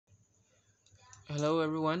Hello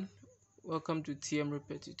everyone, welcome to TM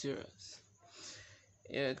Repair Tutorials.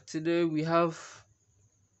 Today we have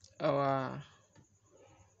our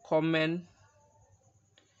common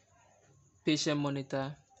patient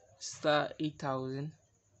monitor star 8000,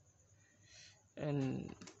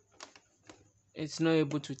 and it's not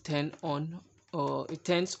able to turn on, or it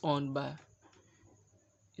turns on but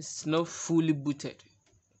it's not fully booted.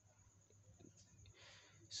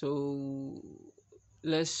 So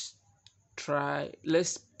let's turn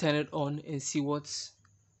it on and see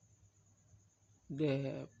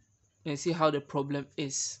how the problem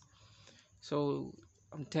is. So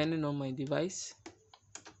I'm turning on my device.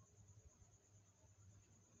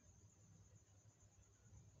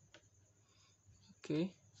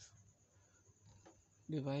 Okay,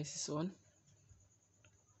 device is on.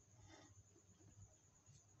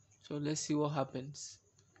 So let's see what happens.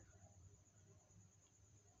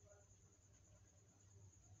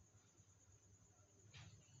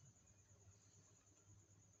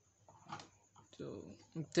 So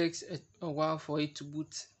it takes a while for it to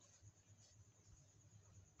boot.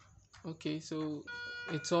 Okay, so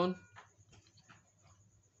it's on,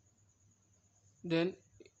 then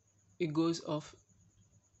it goes off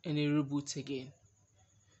and it reboots again.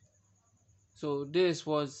 So this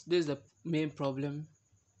is the main problem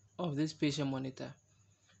of this patient monitor.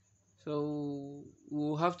 So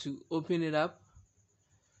we'll have to open it up,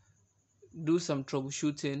 do some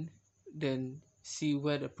troubleshooting, then see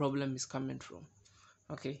where the problem is coming from.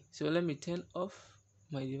 Okay, so let me turn off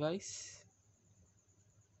my device.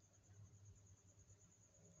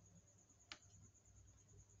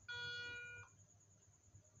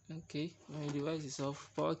 Okay, my device is off,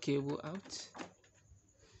 power cable out.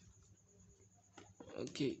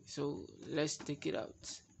 Okay, so let's take it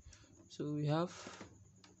out. So we have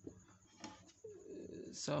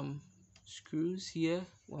some screws here,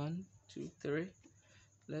 1 2 3.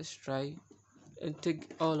 Let's try and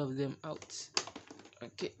take all of them out.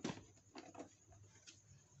 Okay,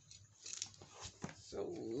 so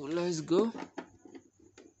let's go.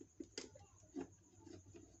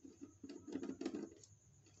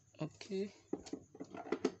 Okay,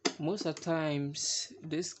 most of the times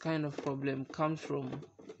this kind of problem comes from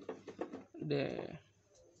the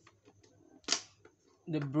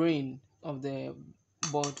brain of the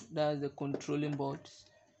board. That's the controlling board,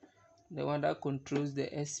 the one that controls the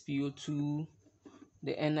SpO2,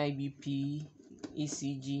 the NIBP,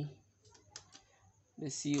 ECG, the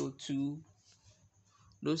CO2.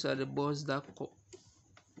 Those are the boards that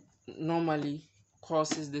normally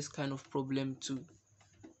causes this kind of problem to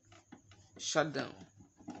shut down.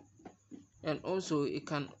 And also it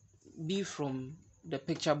can be from the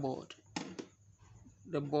picture board,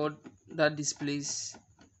 the board that displays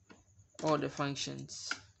all the functions.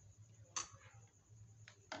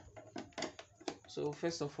 So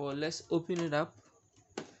first of all, let's open it up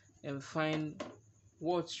and find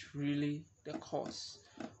what's really the cause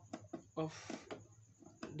of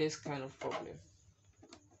this kind of problem.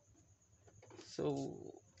 So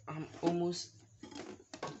I'm almost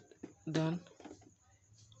done.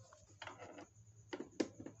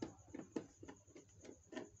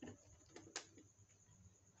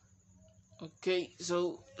 Okay,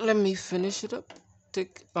 so let me finish it up.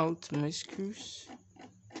 Take out my screws.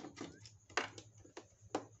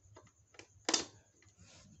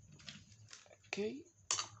 Okay,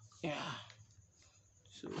 yeah,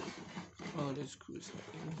 so all the screws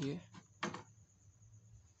are in here.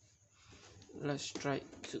 Let's try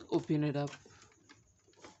to open it up.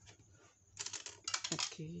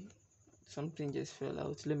 Okay, something just fell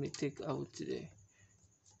out. Let me take out the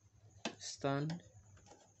stand.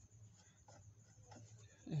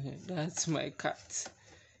 That's my cat.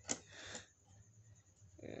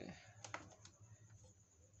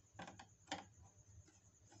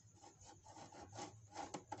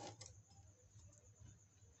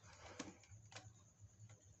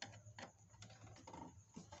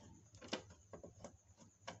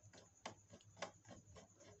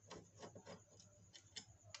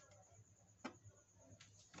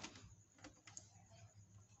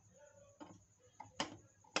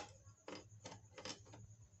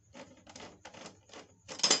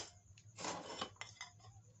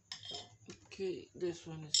 Okay, this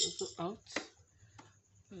one is also out.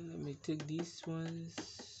 And let me take these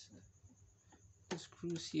ones. The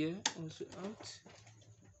screws here also out.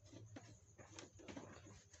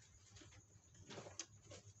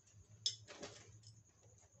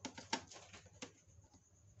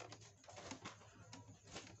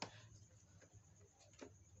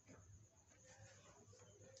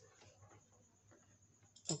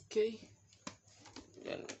 Okay,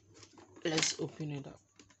 then let's open it up.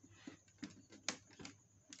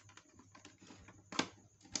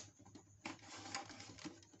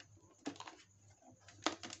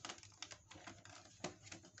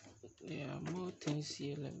 lines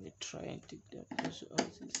here. Let me try and take them also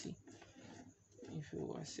out and see if it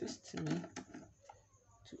will assist me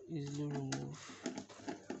to easily remove.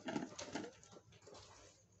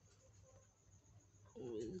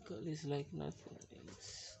 It's like nothing.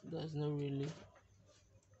 It does not really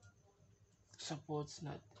supports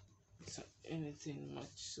not anything much.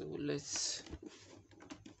 So let's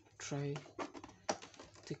try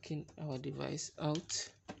taking our device out.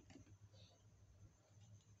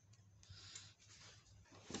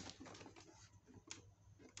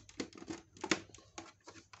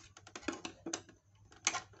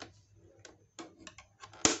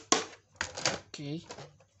 Okay.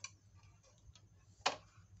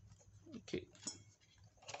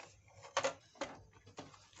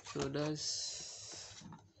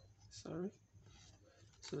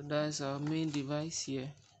 So that's our main device here.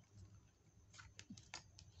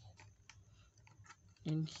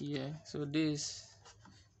 In here, so this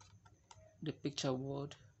the picture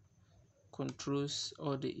board controls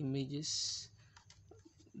all the images.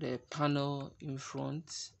 The panel in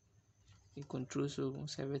front, it controls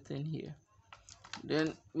almost everything here.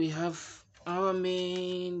 Then we have our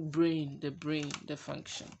main brain, the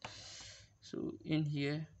function. So in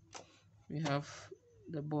here we have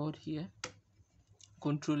the board here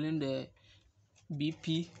controlling the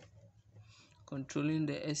BP, controlling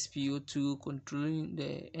the SpO2, controlling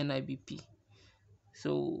the NIBP.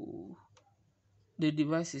 So the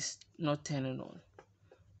device is not turning on.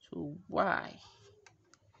 So why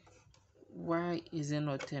is it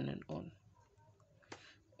not turning on?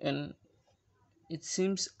 And it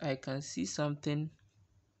seems I can see something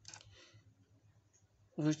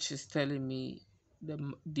which is telling me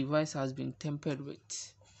the device has been tampered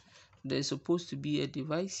with. There's supposed to be a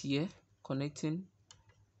device here connecting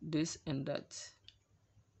this and that.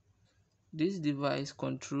 This device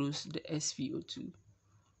controls the SpO2,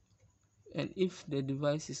 and if the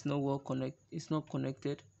device is not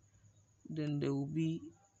connected, then there will be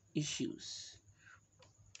issues.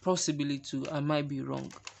 Possibly too, I might be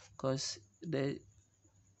wrong, because if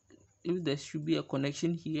there should be a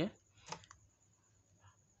connection here,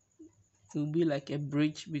 it will be like a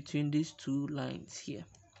bridge between these two lines here,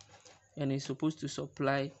 and it's supposed to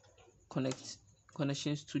supply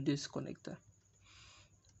connections to this connector,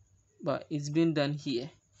 but it's been done here,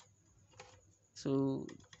 so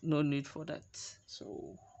no need for that.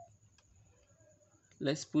 So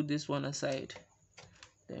let's put this one aside,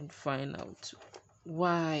 then find out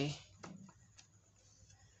why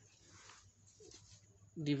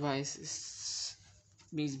device is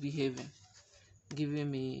misbehaving, giving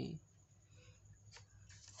me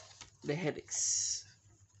the headaches.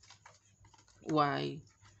 Why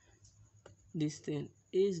this thing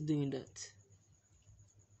is doing that?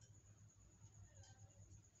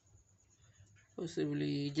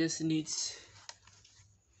 Possibly it just needs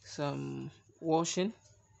some washing.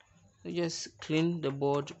 So just clean the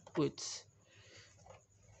board with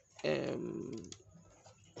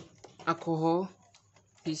alcohol,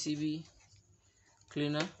 PCB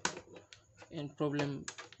cleaner, and problem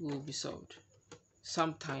will be solved.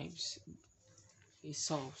 Sometimes it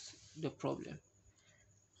solves the problem.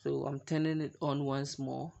 So I'm turning it on once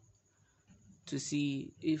more to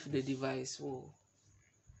see if the device will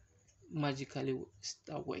magically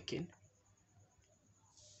start working.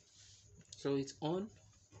 So it's on.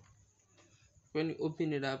 When you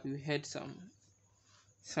open it up, you heard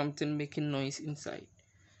something making noise inside.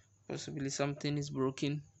 Possibly something is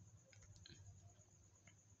broken.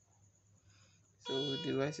 So the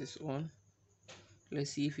device is on.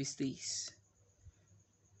 Let's see if it stays.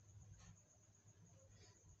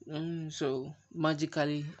 So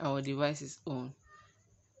magically our device is on.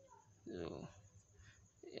 So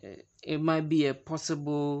it might be a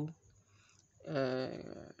possible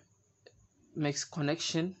mixed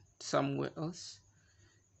connection somewhere else.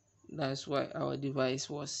 That's why our device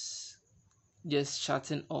was just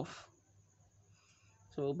shutting off.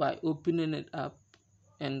 So by opening it up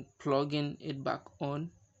and plugging it back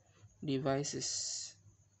on, device is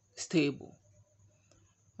stable.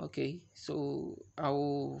 Okay, so I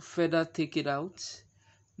will further take it out,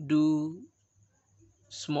 do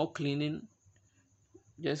small cleaning,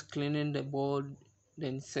 just cleaning the board,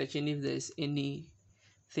 then searching if there's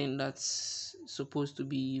anything that's supposed to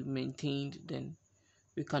be maintained, then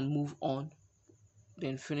we can move on,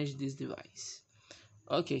 then finish this device.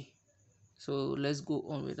 Okay, so let's go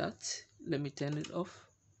on with that. Let me turn it off,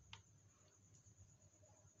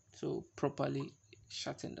 so properly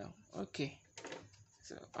shutting down. Okay,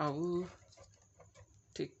 so I will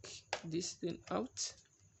take this thing out.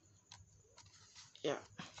 Yeah,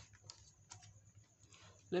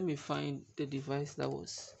 let me find the device that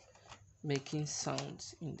was making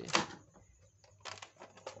sounds in there.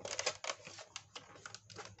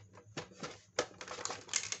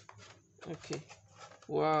 Okay,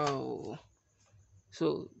 wow,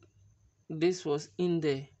 so this was in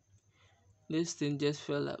there, this thing just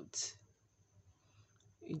fell out,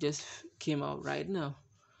 it just came out right now.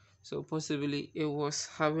 So possibly it was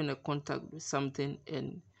having a contact with something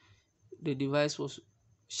and the device was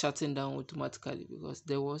shutting down automatically because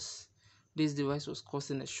this device was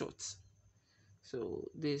causing a short. So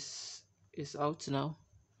this is out now.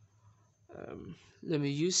 Let me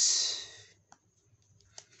use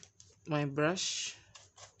my brush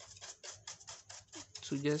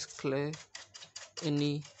to just clear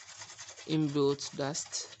any inbuilt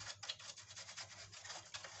dust.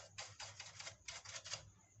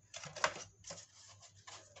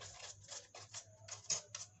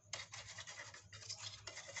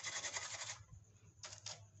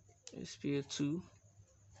 SPO2,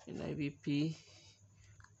 NIVP,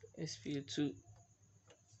 SPO2,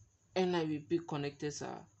 NIVP connectors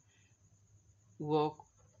are well,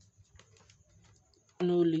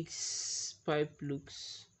 no leaks, pipe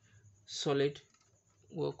looks solid,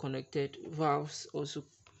 well connected, valves also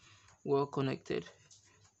well connected,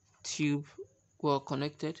 tube well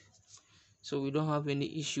connected, so we don't have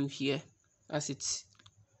any issue here as it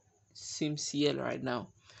seems here right now.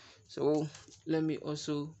 So let me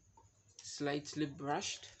also slightly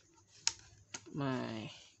brushed my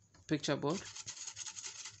picture board.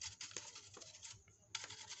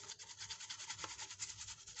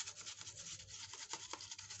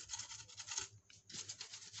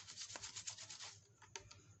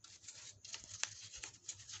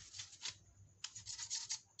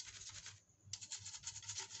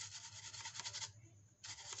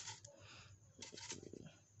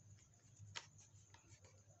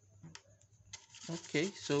 Okay,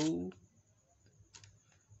 so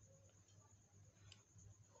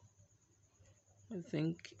I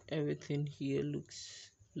think everything here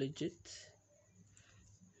looks legit.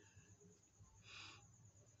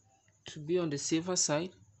 To be on the safer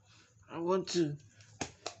side, I want to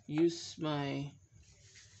use my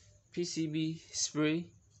PCB spray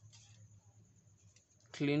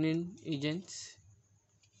cleaning agent.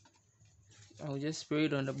 I'll just spray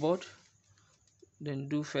it on the board, then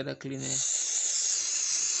do further cleaning.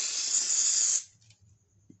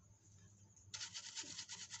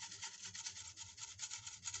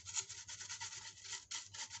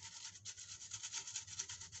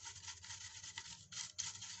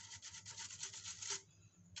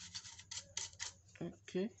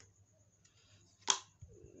 Okay,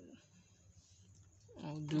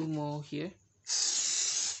 I'll do more here.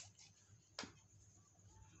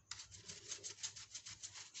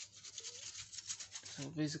 So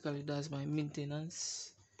basically that's my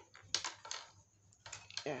maintenance.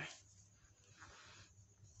 Yeah,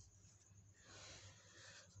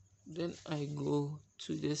 then I go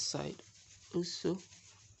to this side also.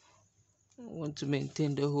 I want to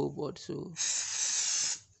maintain the whole board, so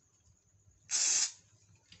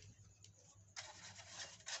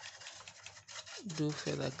do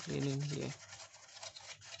further cleaning here.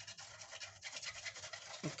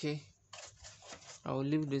 Okay, I will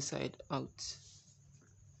leave this side out.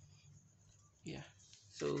 Yeah,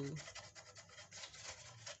 so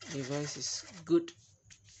device is good.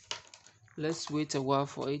 Let's wait a while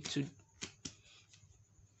for it to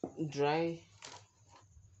dry,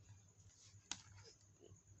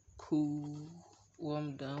 cool,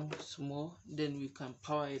 warm down small, then we can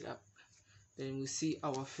power it up, then we see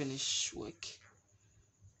our finished work.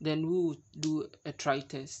 Then we will do a try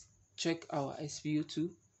test, check our SPO2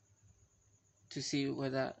 to see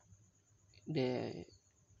whether the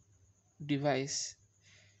device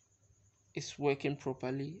is working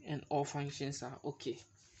properly and all functions are okay.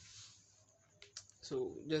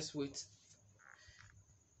 So just wait.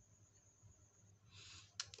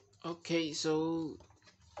 Okay, so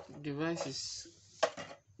device is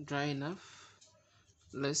dry enough.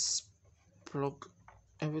 Let's plug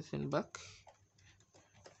everything back.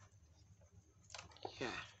 Yeah,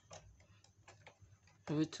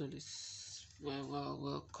 everything is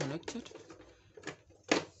well connected.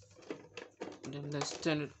 Then let's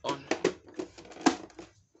turn it on.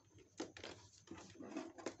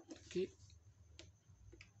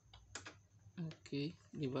 Okay,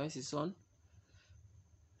 device is on.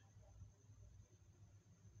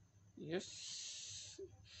 Yes,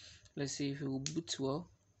 let's see if it will boot well.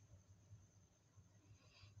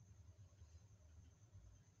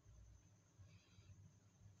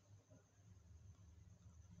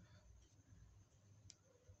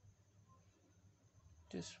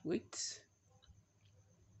 Just wait.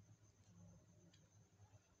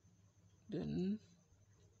 Then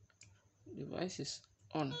device is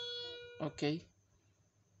on. Okay,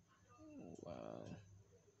 wow,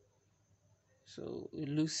 so it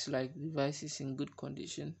looks like the device is in good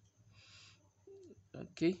condition.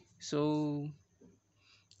 Okay, so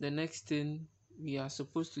the next thing, we are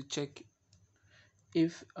supposed to check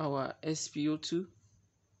if our SpO2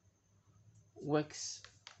 works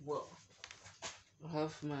well. I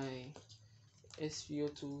have my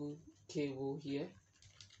SpO2 cable here.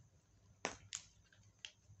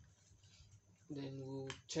 Then we'll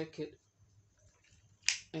check it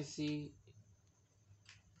and see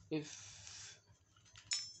if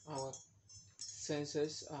our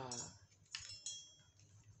sensors are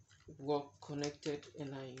well connected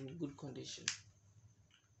and are in good condition.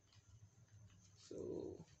 So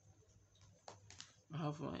I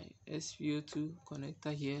have my SpO2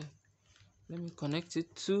 connector here. Let me connect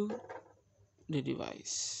it to the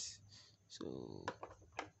device. So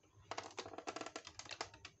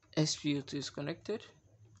SpO2 is connected.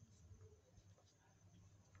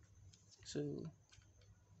 So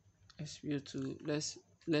SpO2,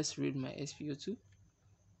 let's read my SpO2.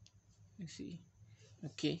 Let's see.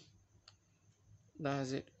 Okay,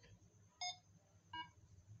 that's it.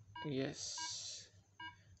 Yes,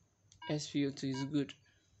 SpO2 is good.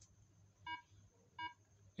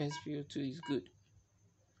 SpO2 is good.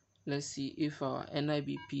 Let's see if our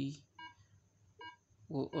NIBP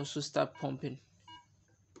will also start pumping.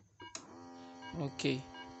 Okay,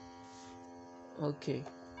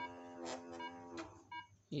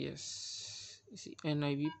 yes, you see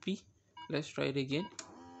NIBP. Let's try it again.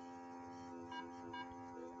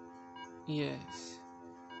 Yes,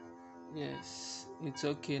 it's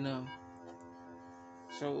okay now.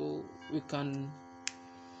 So we can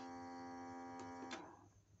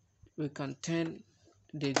turn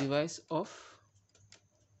the device off,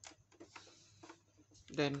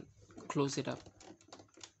 then close it up.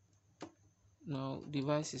 Now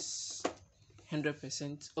device is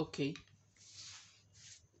 100% okay.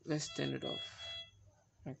 Let's turn it off.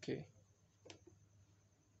 Okay,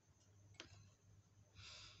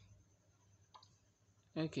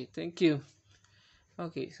 thank you.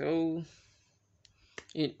 Okay, so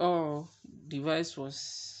in all, the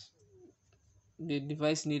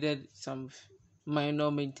device needed some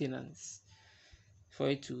minor maintenance for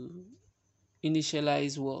it to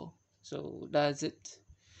initialize well. So that's it.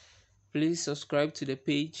 Please subscribe to the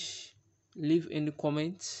page, leave any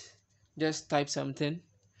comments, just type something.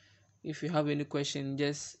 If you have any question,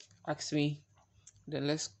 just ask me, then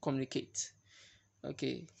let's communicate.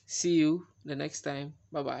 Okay, see you the next time.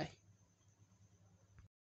 Bye bye.